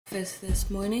Breakfast this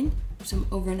morning, some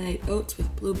overnight oats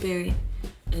with blueberry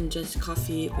and just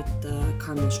coffee with the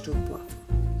caramel stroop waffle.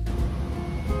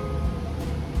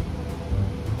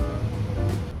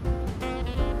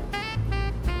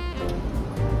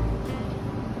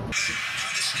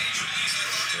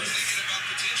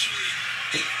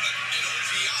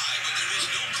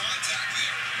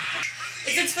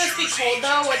 Is it supposed to be cold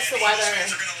though? What's the weather?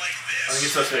 I think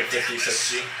it's supposed to be like 50,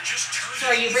 60. So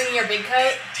are you bringing your big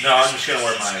coat? No, I'm just gonna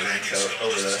wear my raincoat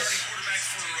over this.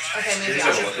 Okay, maybe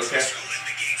I'll look okay.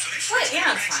 What?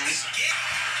 Yeah, it's fine.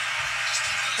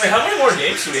 Wait, how many more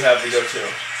games do we have to go to?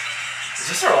 Is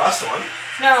this our last one?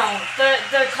 No,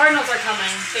 the Cardinals are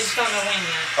coming. They just don't know when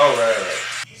yet. Oh, right.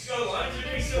 He's so lucky, you're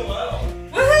doing so well.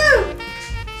 Woohoo!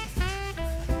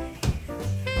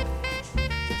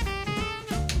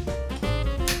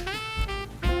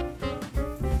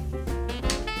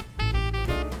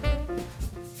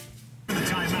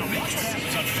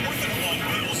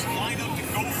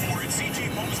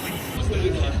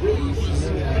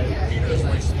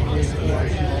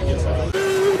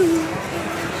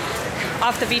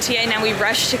 Off the VTA, now we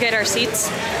rush to get our seats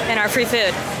and our free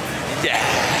food. Yeah.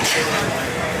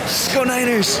 Let's go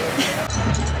Niners.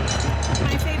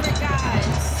 My favorite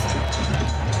guys.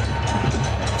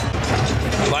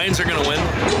 Lions are gonna win.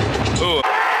 Ooh.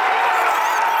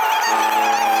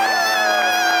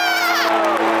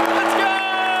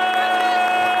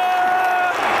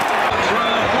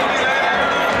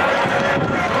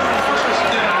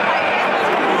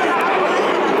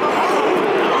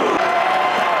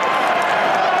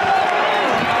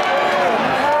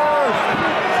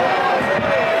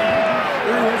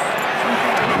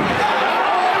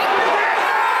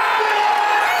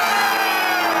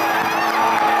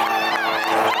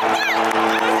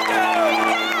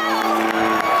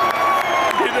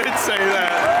 Say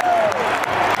that.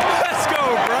 Let's go,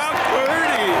 Brock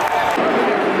Purdy.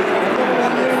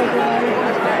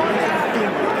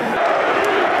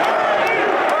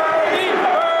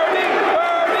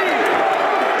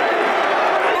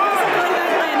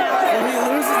 When he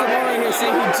loses the ball right here, see,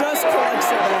 he just collects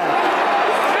the ball.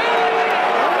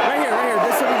 Right here,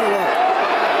 this will be the look.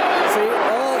 See,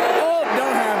 oh,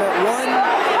 don't have it. One.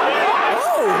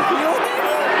 Oh, he don't have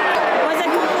it. Was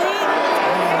it complete?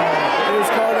 It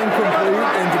was called incomplete,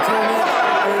 and to turn it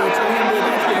to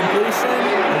completion,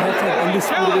 you have to have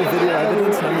indisputable video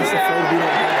evidence, and I'm just afraid we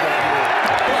don't have that here.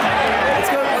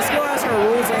 Let's go ask our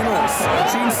rules analyst,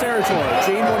 Gene's territory.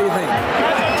 Gene, what do you think?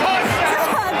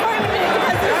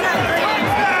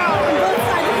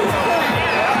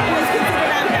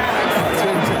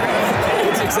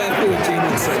 That's exactly what Gene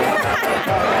would say.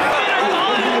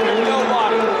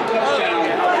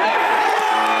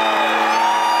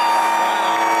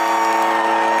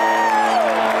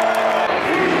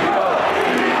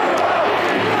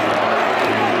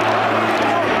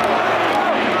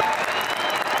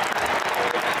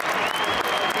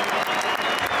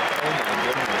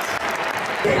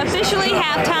 Officially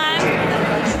halftime,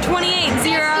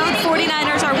 28-0,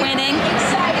 49ers are winning.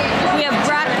 We have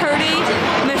Brock Purdy,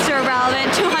 Mr.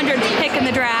 Irrelevant, 200th pick in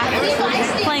the draft,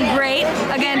 playing great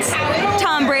against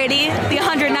Tom Brady, the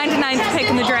 199th pick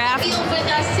in the draft.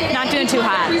 Not doing too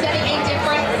hot,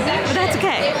 but that's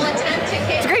okay.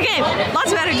 It's a great game,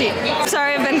 lots of energy.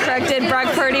 Sorry, I've been corrected.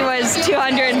 Brock Purdy was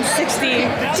 262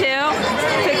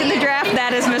 pick in the draft.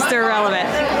 That is Mr. Irrelevant.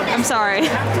 I'm sorry.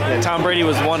 Yeah, Tom Brady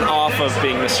was one off of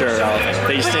being Mr. Irrelevant.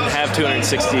 They just didn't have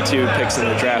 262 picks in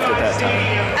the draft at that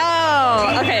time.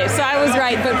 Oh, okay, so I was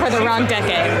right, but for the wrong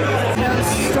decade. Those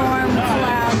storm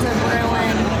clouds are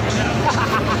brewing.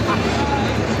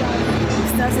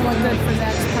 This doesn't look good for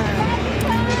Zach's time.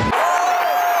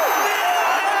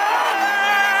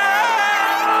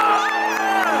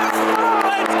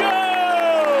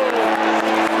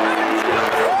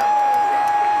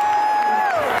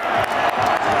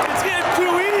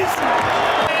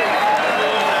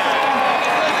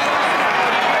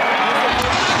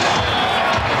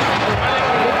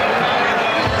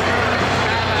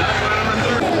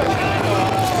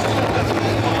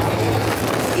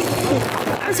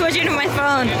 I'm switching to my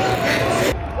phone.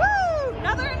 Woo!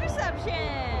 Another interception!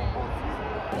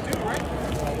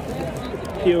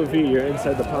 POV, you're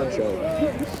inside the poncho.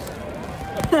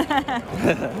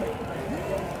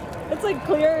 It's like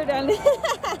clear down.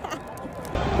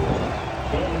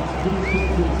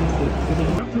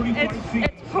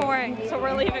 It's pouring, so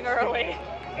we're leaving early.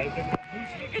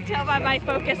 You can tell by my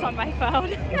focus on my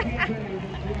phone.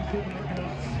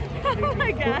 Oh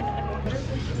my god.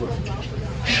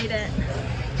 I need it.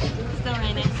 It's still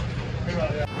raining.